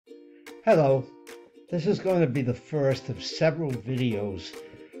Hello, this is going to be the first of several videos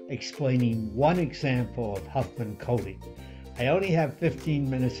explaining one example of Huffman coding. I only have 15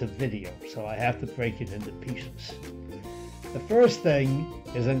 minutes of video, so I have to break it into pieces. The first thing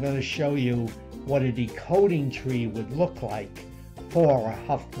is I'm going to show you what a decoding tree would look like for a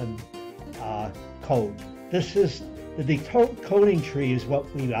Huffman code. The decoding tree is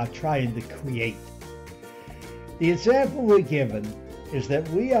what we are trying to create. The example we're given is that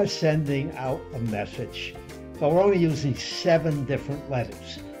we are sending out a message, but we're only using 7 different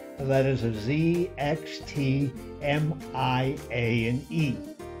letters. The letters are Z, X, T, M, I, A, and E.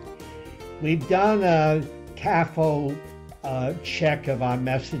 We've done a CAFO check of our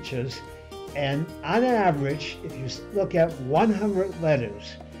messages, and on average, if you look at 100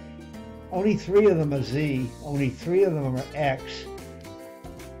 letters, only 3 of them are Z, only 3 of them are X,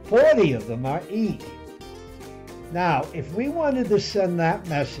 40 of them are E. Now, if we wanted to send that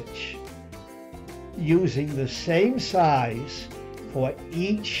message using the same size for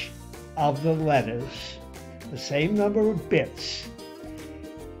each of the letters, the same number of bits,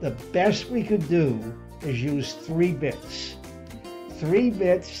 the best we could do is use 3 bits. 3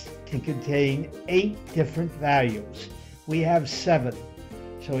 bits can contain 8 different values. We have 7,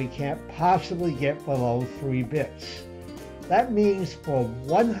 so we can't possibly get below 3 bits. That means for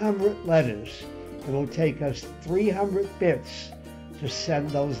 100 letters, it will take us 300 bits to send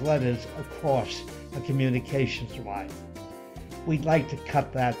those letters across a communications line. We'd like to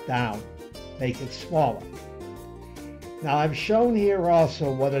cut that down, make it smaller. Now I've shown here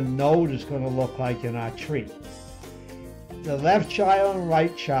also what a node is going to look like in our tree. The left child and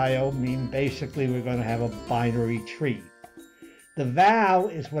right child mean basically we're going to have a binary tree. The val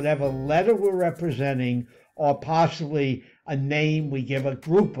is whatever letter we're representing, or possibly a name we give a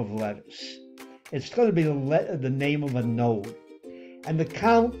group of letters. It's going to be the name of a node. And the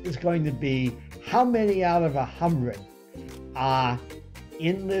count is going to be how many out of 100 are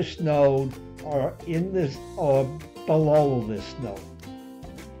in this node or in this or below this node.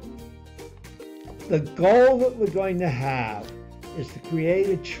 The goal that we're going to have is to create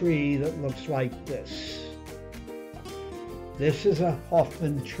a tree that looks like this. This is a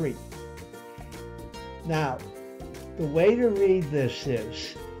Huffman tree. Now, the way to read this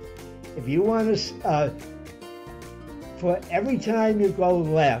is, if you want to, for every time you go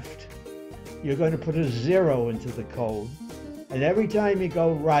left, you're going to put a 0 into the code. And every time you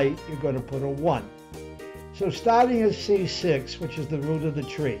go right, you're going to put a 1. So starting at C6, which is the root of the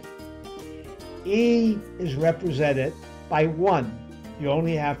tree, E is represented by 1. You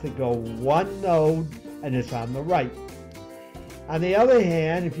only have to go 1 node, and it's on the right. On the other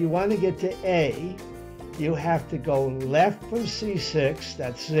hand, if you want to get to A, you have to go left from C6,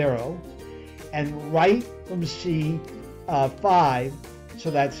 that's 0, and right from C5, so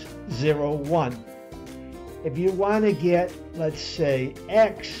that's 0, 1. If you want to get, let's say,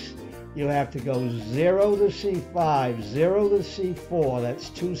 X, you have to go 0 to C5, 0 to C4, that's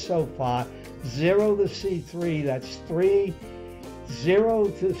 2 so far, 0 to C3, that's 3, 0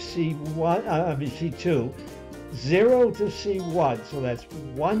 to C2, 0 to C1, so that's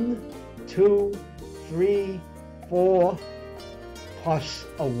 1, 2, 3, 4, plus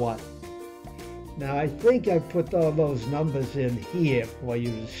a 1. Now I think I put all those numbers in here for you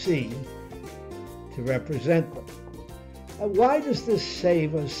to see, to represent them. Why does this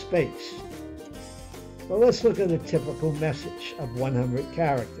save us space? Well, let's look at a typical message of 100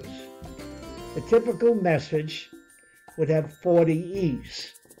 characters. The typical message would have 40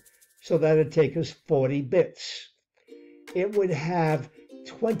 E's, so that would take us 40 bits. It would have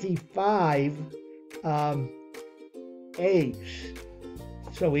 25 A's.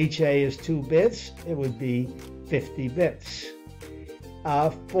 So each A is 2 bits, it would be 50 bits.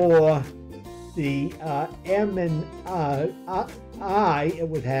 For the M and I, it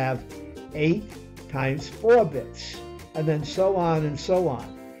would have 8 times 4 bits, and then so on and so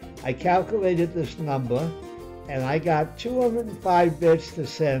on. I calculated this number, and I got 205 bits to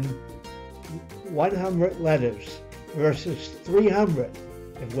send 100 letters versus 300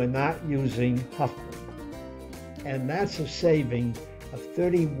 if we're not using Huffman. And that's a saving of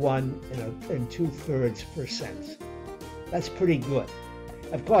 31 2/3%. That's pretty good.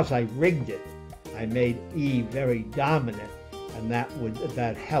 Of course, I rigged it. I made E very dominant, and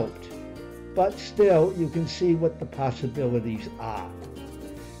that helped. But still, you can see what the possibilities are.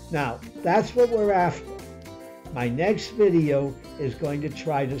 Now, that's what we're after. My next video is going to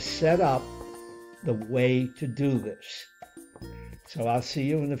try to set up the way to do this. So I'll see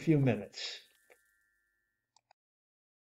you in a few minutes.